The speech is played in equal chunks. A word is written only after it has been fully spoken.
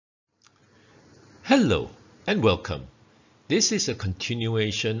Hello and welcome. This is a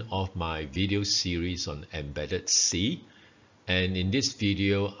continuation of my video series on embedded C, and in this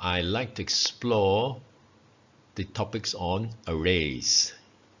video I like to explore the topics on arrays.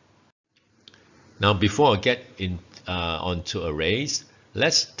 Now before I get onto arrays,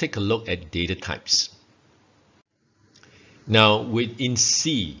 let's take a look at data types. Now within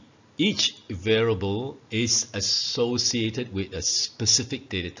C, each variable is associated with a specific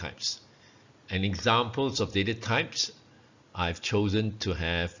data types. And examples of data types, I've chosen to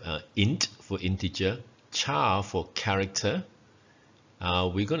have int for integer, char for character.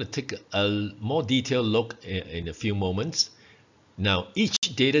 We're going to take a more detailed look in a few moments. Now, each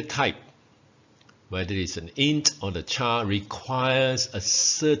data type, whether it's an int or the char, requires a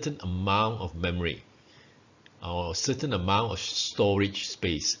certain amount of memory or a certain amount of storage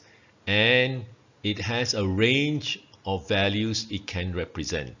space, and it has a range of values it can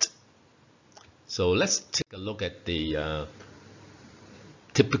represent. So let's take a look at the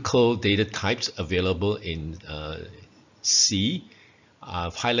typical data types available in C.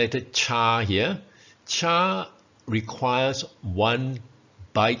 I've highlighted char here. Char requires 1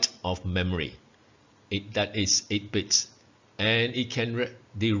 byte of memory. That is 8 bits, and it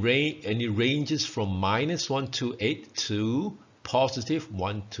ranges from -128 to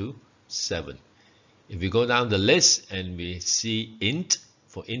 +127. If we go down the list and we see int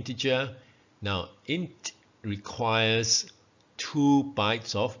for integer. Now, int requires 2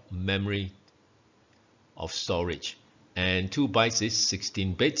 bytes of memory of storage, and 2 bytes is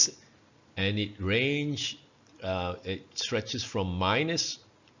 16 bits, and it stretches from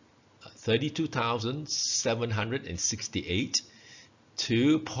 -32,768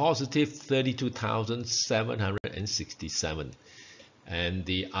 to +32,767. And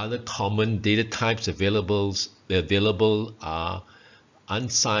the other common data types available are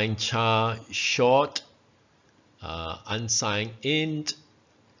unsigned char, short, unsigned int,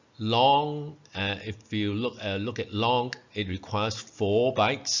 long. If you look at long, it requires 4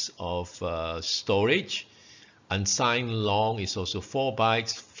 bytes of storage. Unsigned long is also 4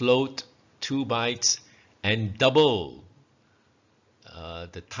 bytes. Float, 2 bytes, and double.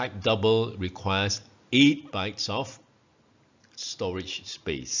 The type double requires 8 bytes of storage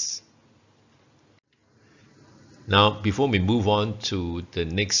space. Now, before we move on to the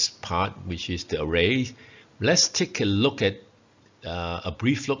next part, which is the array, let's take a look at a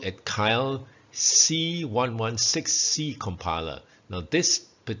brief look at Keil C116C compiler. Now, this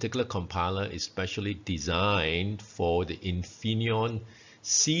particular compiler is specially designed for the Infineon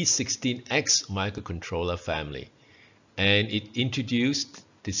C16X microcontroller family, and it introduced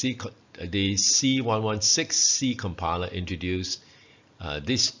the C116C compiler introduced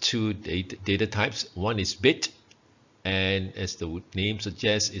these two data types. One is bit, and as the name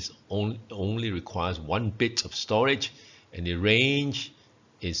suggests, it only requires 1 bit of storage, and the range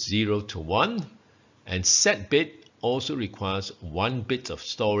is 0 to 1. And set bit also requires 1 bit of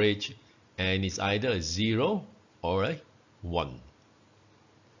storage, and it's either a 0 or a 1.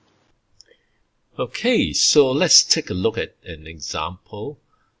 Okay, so let's take a look at an example.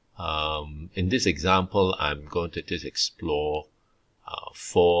 In this example, I'm going to just explore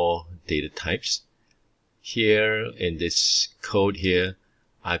 4 data types. Here in this code here,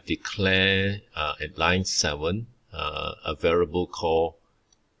 I've declared at line 7 a variable called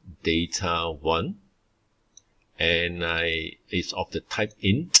data1, and it's of the type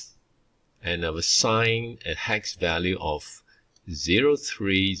int, and I've assigned a hex value of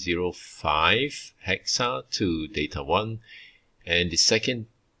 0305 hexa to data1, and the second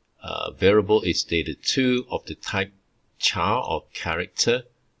variable is data2 of the type char or character,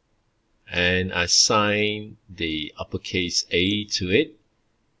 and I assign the uppercase A to it.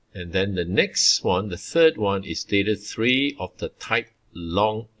 And then the next one, the third one, is data3 of the type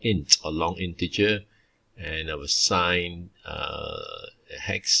long int or long integer, and I will assign a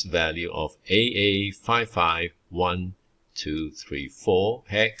hex value of AA551234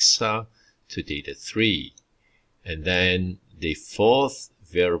 hexa to data3. And then the fourth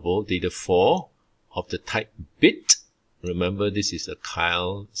variable, data4 of the type bit. Remember, this is a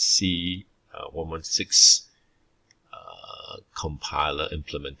Keil C116 compiler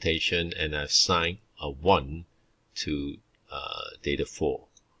implementation, and I've assigned a 1 to data4.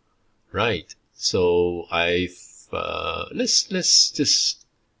 Right. So I've let's just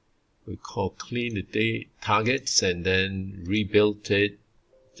clean the targets and then rebuild it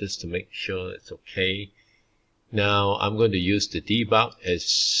just to make sure it's okay. Now I'm going to use the debug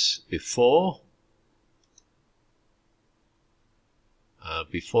as before.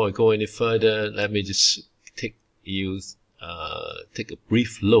 Before I go any further, let me just take a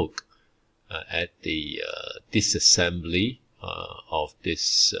brief look at the disassembly of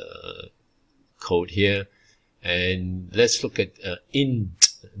this code here, and let's look at int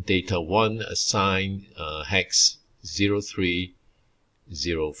data1 assign hex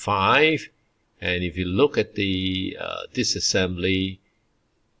 0305, and if you look at the disassembly,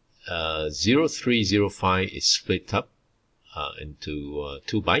 0305 is split up into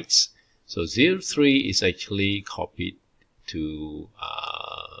 2 bytes. So 03 is actually copied to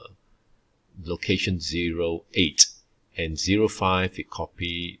location 08, and 05 is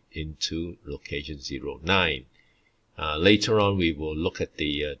copied into location 09. Later on, we will look at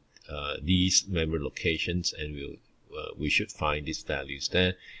the these memory locations, and we should find these values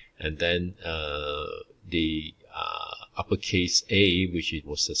there. And then the uppercase A, which it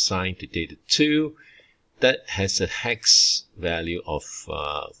was assigned to data 2, that has a hex value of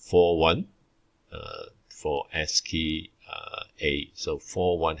 41 for ASCII A. So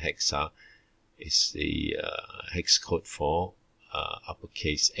 41 hexa is the hex code for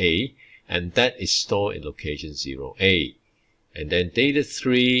uppercase A, and that is stored in location 0A. And then data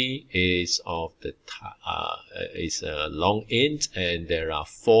 3 is of the is a long int, and there are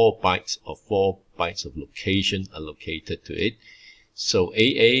 4 bytes of location allocated to it. So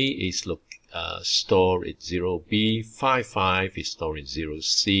AA is stored at 0B, 55 is stored in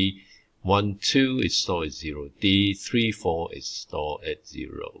 0C, 12 is stored at 0D, 34 is stored at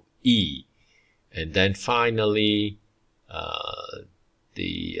 0E. And then finally,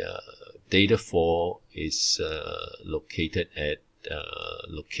 the data 4 is located at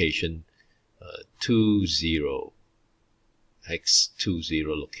location 20, hex 20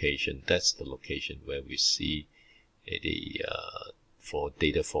 location. That's the location where we see the for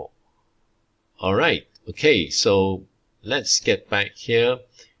data 4. All right, okay, so let's get back here,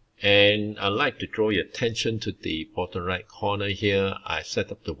 and I'd like to draw your attention to the bottom right corner here. I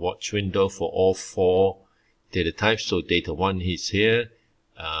set up the watch window for all 4 data types. So data 1 is here.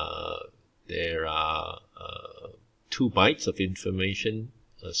 There are 2 bytes of information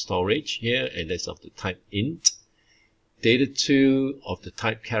storage here, and that's of the type int. Data 2 of the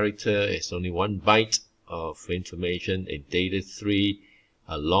type character is only 1 byte of information, and data 3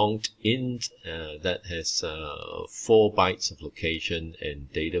 a long int that has 4 bytes of location,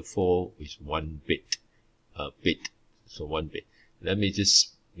 and data 4 is 1 bit, so 1 bit. Let me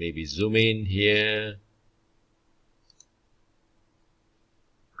just maybe zoom in here.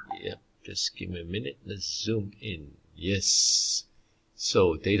 Yep, just give me a minute. Let's zoom in. Yes.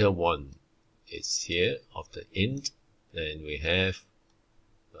 So data 1 is here of the int, and we have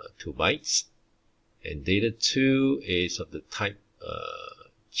 2 bytes, and data 2 is of the type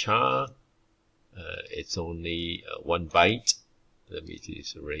char. It's only 1 byte. Let me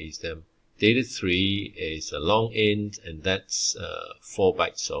just erase them. Data 3 is a long int, and that's 4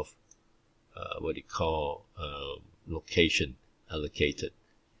 bytes of what you call location allocated.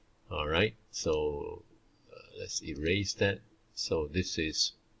 All right, so let's erase that. So this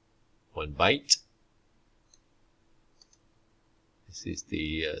is 1 byte. This is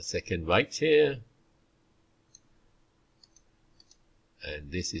the second byte here.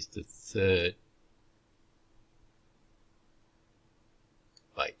 And this is the third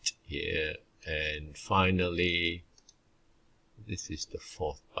byte here. And finally, this is the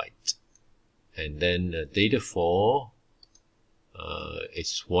 4th byte. And then data 4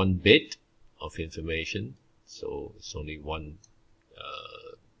 is 1 bit of information. So it's only 1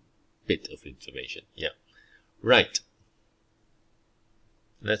 bit of information. Yeah. Right.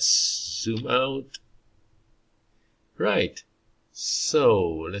 Let's zoom out. Right.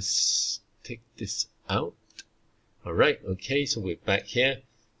 So let's take this out. All right. Okay. So we're back here.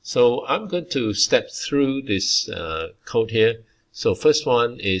 So I'm going to step through this code here. So first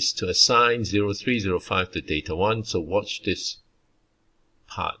one is to assign 0305 to data 1. So watch this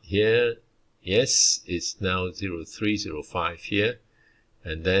part here. Yes, it's now 0305 here.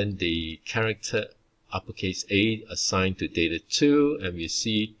 And then the character uppercase A assigned to data 2, and we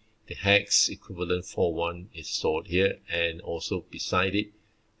see the hex equivalent 41 is stored here, and also beside it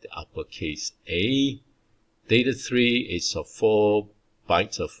the uppercase A. Data 3 is of 4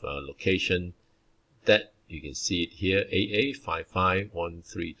 bytes of location. That you can see it here, AA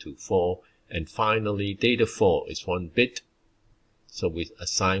 551324, and finally data 4 is 1 bit. So we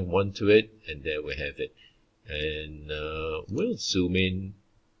assign 1 to it, and there we have it. And we'll zoom in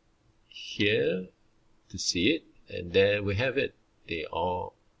here to see it, and there we have it. They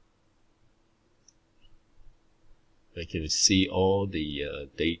are, I can see all the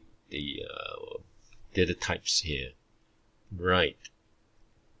data types here. Right.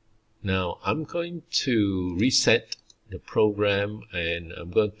 Now I'm going to reset the program, and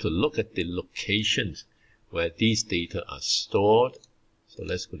I'm going to look at the locations where these data are stored. So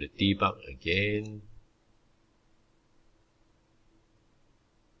let's go to debug again.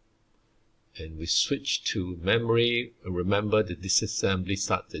 And we switch to memory. Remember the disassembly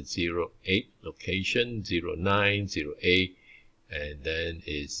starts at 08 location, 09, 08, and then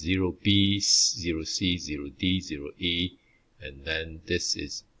is 0B, 0C, 0D, 0E, and then this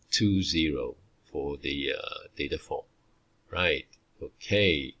is 20 for the data form. Right,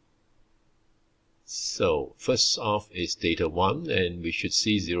 okay. So first off is data 1, and we should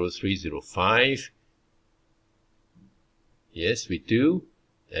see 0305. Yes, we do.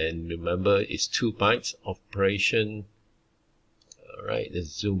 And remember, it's 2 bytes operation. All right, let's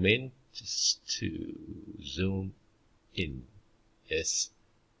zoom in just to zoom in. Yes.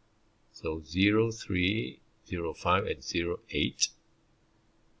 So 0305 and 08.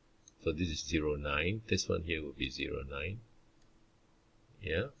 So this is 09. This one here will be 09.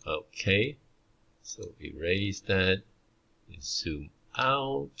 Yeah, okay. So erase that. Zoom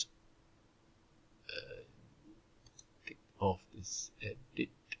out. Take off this edit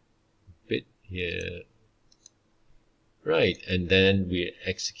bit here. Right, and then we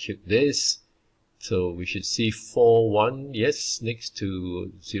execute this. So we should see 41, yes, next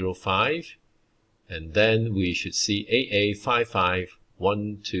to 05. And then we should see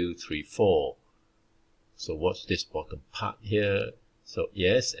AA551234. So what's this bottom part here? So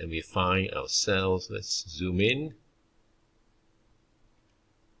yes, and we find ourselves. Let's zoom in.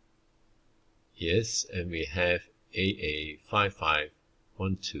 Yes, and we have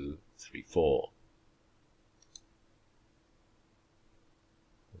AA551234.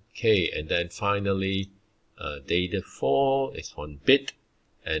 Okay, and then finally, data 4 is 1 bit,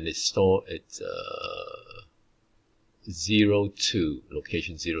 and it's stored at 02,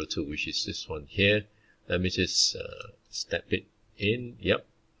 location 02, which is this one here. Let me just step it in. Yep,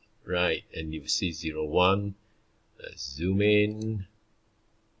 right, and you see 01. Let's zoom in.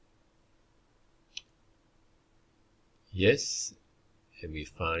 Yes, and we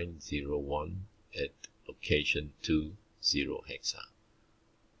find 01 at location 20 hexa.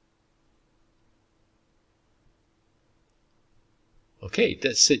 Okay,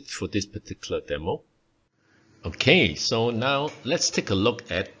 that's it for this particular demo. Okay, so now let's take a look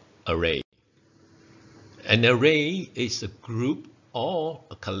at array. An array is a group or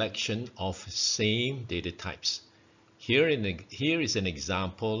a collection of same data types. Here is an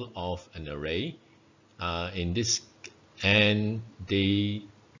example of an array. And the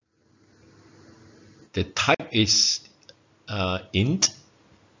type is int,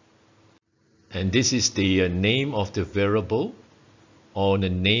 and this is the name of the variable or the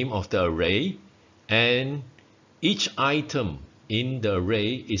name of the array, and each item in the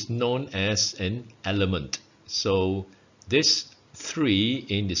array is known as an element. So this 3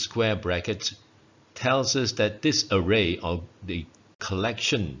 in the square bracket tells us that this array, or the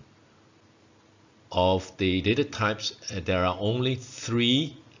collection of the data types, there are only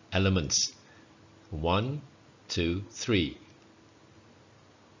 3 elements. 1, 2, 3.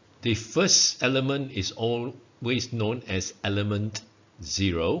 The first element is always known as element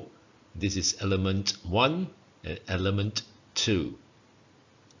 0. This is element 1 and element 2.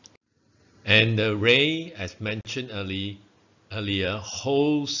 And the array, as mentioned earlier,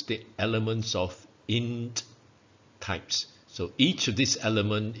 holds the elements of int types. So each of these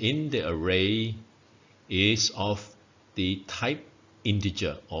elements in the array is of the type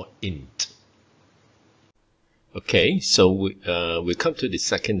integer or int. Okay, so we come to the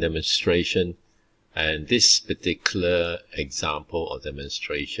second demonstration, and this particular example or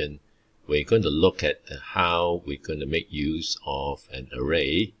demonstration, we're going to look at how we're going to make use of an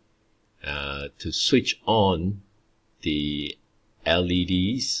array to switch on the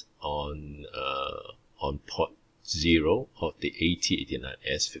LEDs on port 0 of the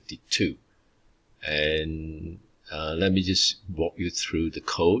AT89S52. And let me just walk you through the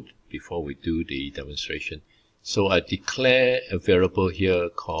code before we do the demonstration. So I declare a variable here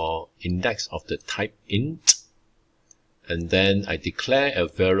called index of the type int, and then I declare a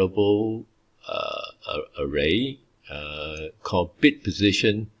variable array called bit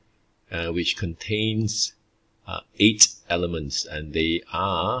position, which contains 8 elements, and they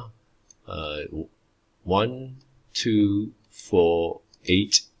are 1, 2, 4,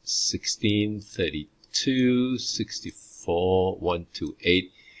 8, 16, 32, 64, 1, 2,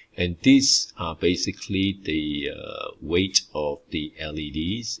 8. And these are basically the weight of the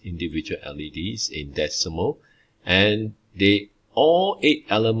LEDs, individual LEDs in decimal. And all 8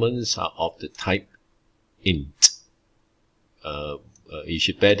 elements are of the type int. You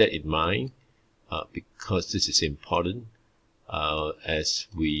should bear that in mind. because this is important, as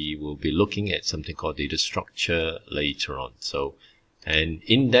we will be looking at something called data structure later on. So, and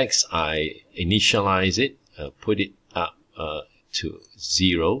index, I initialize it, put it up to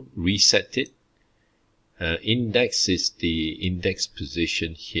 0, reset it. Index is the index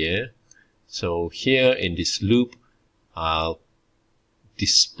position here. So here in this loop, I'll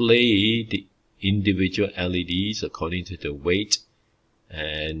display the individual LEDs according to the weight,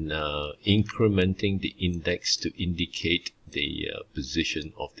 and incrementing the index to indicate the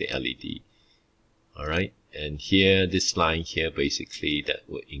position of the LED. Alright, and here, this line here, basically that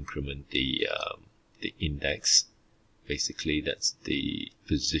will increment the index. Basically that's the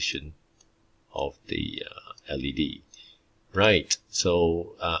position of the LED. Right,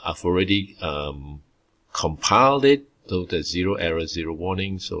 so I've already compiled it, so there's 0 error, 0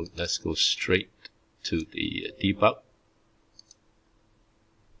 warning. So let's go straight to the debug.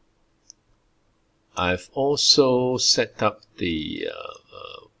 I've also set up the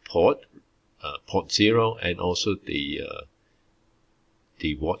port 0, and also the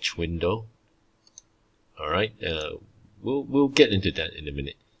watch window. All right, we'll get into that in a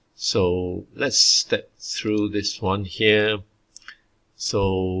minute. So let's step through this one here.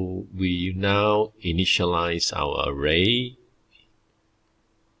 So we now initialize our array.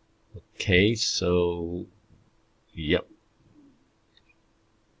 Okay, so yep.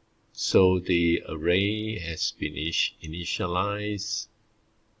 So the array has been initialized.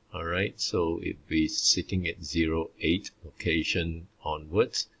 All right, so it'll be sitting at 0, 8 location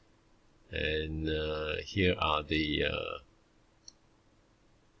onwards. And here are the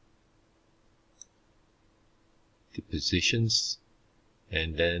positions,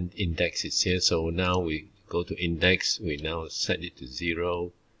 and then index is here. So now we go to index, we now set it to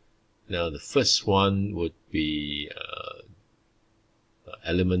 0. Now the first one would be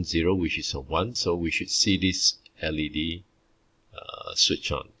element 0, which is a 1, so we should see this LED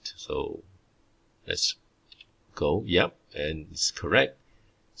switch on. So let's go. Yep, and it's correct.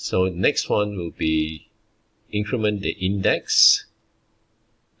 So next one will be increment the index,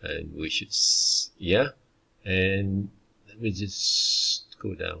 and we should, yeah, and let me just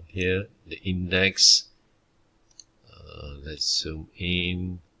go down here, the index, let's zoom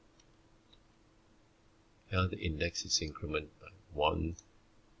in. Now the index is increment by 1,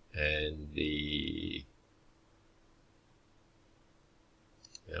 and the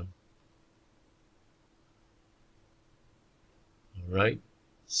Alright,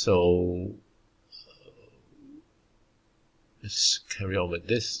 so let's carry on with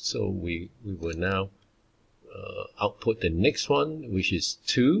this. So we will now output the next one, which is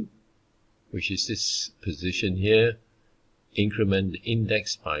 2, which is this position here. Increment the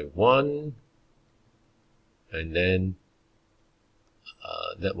index by 1, and then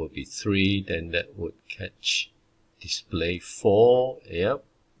that would be 3, then that would catch display 4, yep,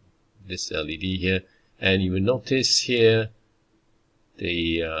 this LED here. And you will notice here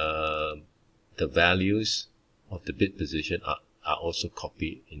the values of the bit position are also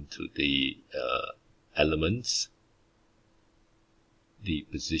copied into the elements. The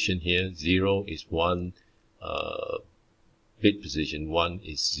position here, 0 is 1, bit position 1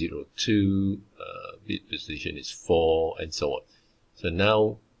 is 0, 2, bit position is 4, and so on. So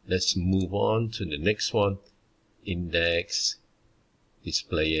now let's move on to the next one, index,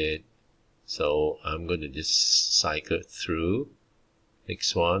 display it. So I'm going to just cycle through.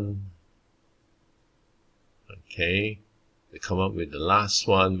 Next one. Okay. We come up with the last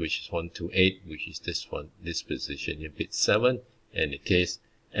one, which is 128, which is this one, this position here, bit 7, and it is,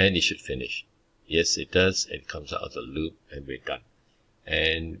 and it should finish. Yes, it does. It comes out of the loop, and we're done.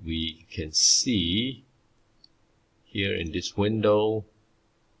 And we can see here in this window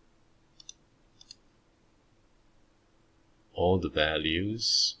all the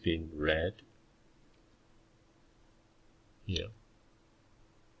values being read. Yeah.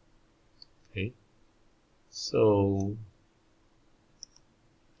 Okay. So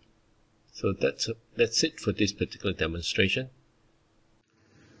that's it for this particular demonstration.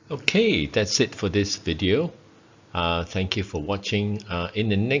 Okay, that's it for this video. Thank you for watching. In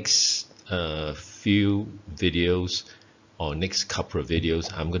the next few videos, or next couple of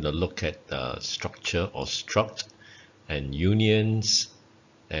videos, I'm going to look at structure or struct, and unions,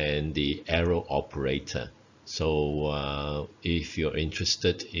 and the arrow operator. So if you're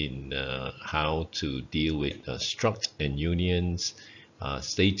interested in how to deal with struct and unions,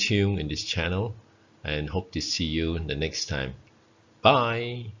 stay tuned in this channel, and hope to see you the next time.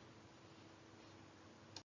 Bye.